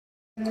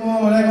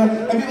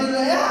And people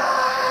say,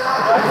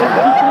 ah!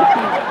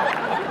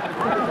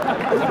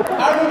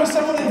 I remember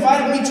someone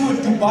invited me to a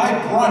Dubai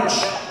brunch.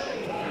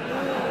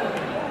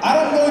 I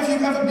don't know if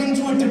you've ever been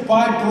to a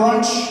Dubai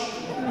brunch,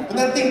 but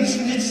that thing, they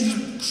should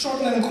just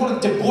shorten it and call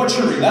it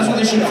debauchery. That's what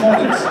they should call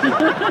it.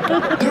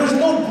 There is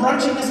no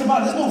brunchiness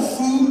about it. There's no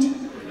food.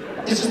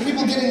 It's just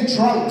people getting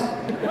drunk.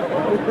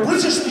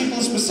 British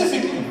people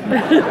specifically.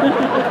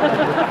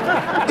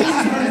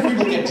 These British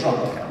people get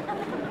drunk.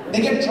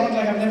 They get drunk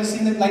like I've never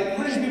seen them. Like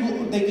British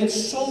people, they get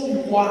so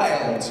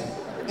wild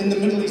in the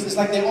Middle East. It's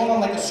like they're all on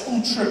like a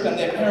school trip and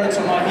their parents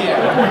are not here.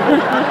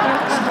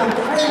 Just go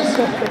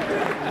crazy.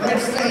 Red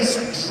face,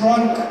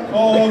 drunk.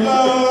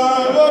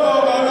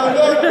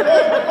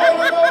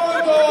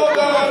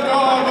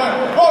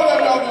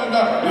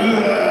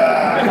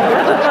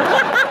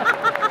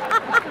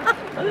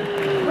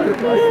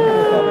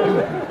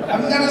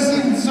 I've never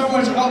seen so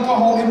much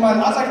alcohol in my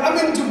life. I was like, I'm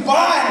in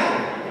Dubai!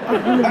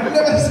 I've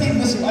never seen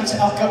this much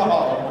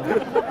alcohol.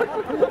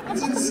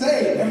 It's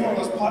insane. Everyone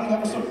was partying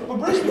up and stuff. But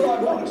British people,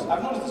 I've noticed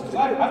this because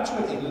I've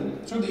toured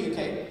England, toured the UK.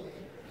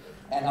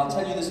 And I'll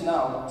tell you this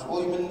now, to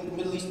all you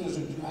Middle Easterners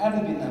who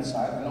haven't been that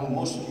side, I know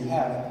most of you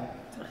have,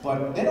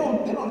 but they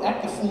don't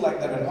act a fool like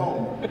that at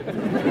home.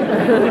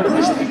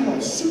 British people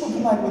are super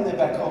polite when they're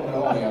back home.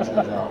 Oh yes,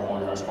 we're having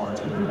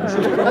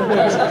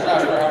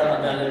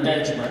an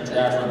engagement,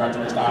 yes, we're going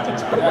to start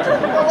it.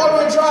 What are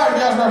we trying?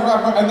 Yes,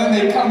 and then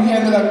they come here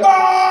and they're like,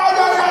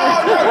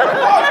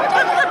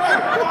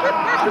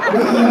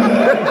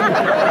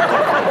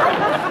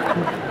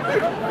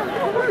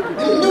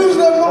 they lose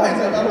their minds.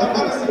 I've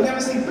honestly never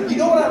seen. You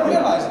know what I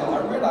realized though? I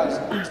realized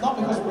it's not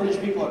because British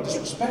people are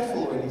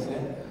disrespectful or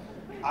anything.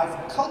 I've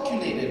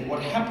calculated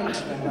what happened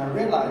to them and I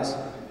realized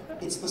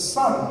it's the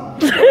sun.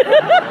 British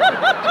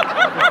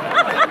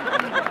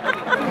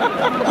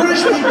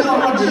people are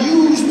not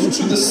used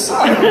to the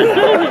sun.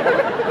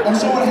 And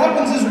so what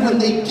happens is when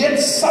they get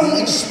sun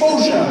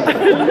exposure,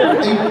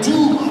 they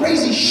do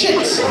crazy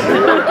shit.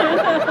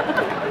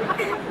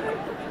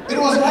 It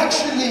was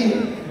actually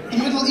the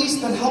Middle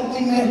East that helped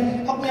me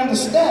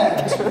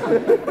understand.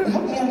 It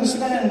helped me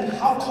understand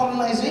how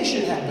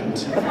colonization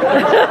happened.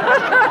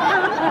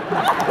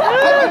 I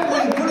think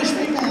when British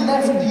people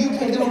left the UK,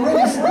 they were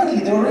really friendly,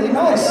 they were really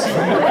nice. They were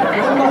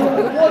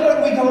like, why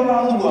don't we go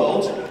around the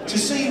world to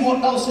see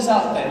what else is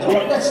out there? They were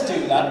like, let's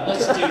do that,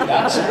 let's do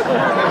that.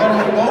 And they got on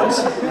the boat,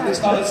 and they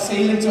started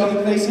sailing to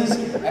other places,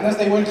 and as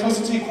they went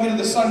closer to the equator,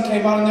 the sun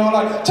came out, and they were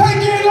like,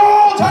 take it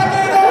all, take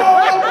it all!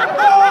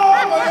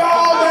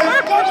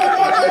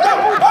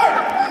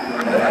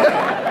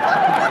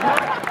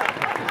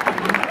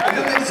 And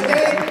then they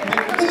stayed,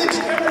 they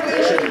pillaged every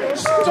nation,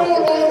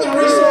 stole all the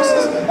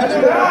resources, and they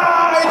were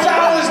like, it's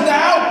ours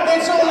now,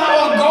 it's all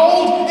our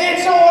gold,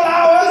 it's all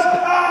ours,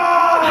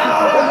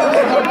 And then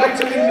they got back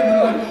to England and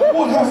they're like,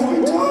 what have we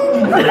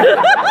done?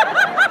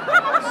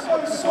 I'm so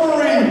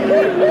sorry.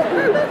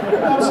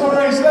 I'm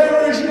sorry,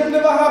 slavery should have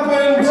never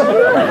happened.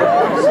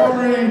 I'm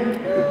sorry.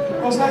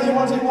 What's that you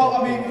want to? Well, I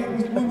mean,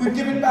 we'd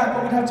give it back,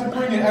 but we'd have to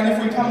bring it, and if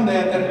we come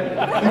there, then we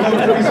go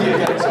crazy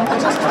again. So we'll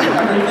just keep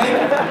everything.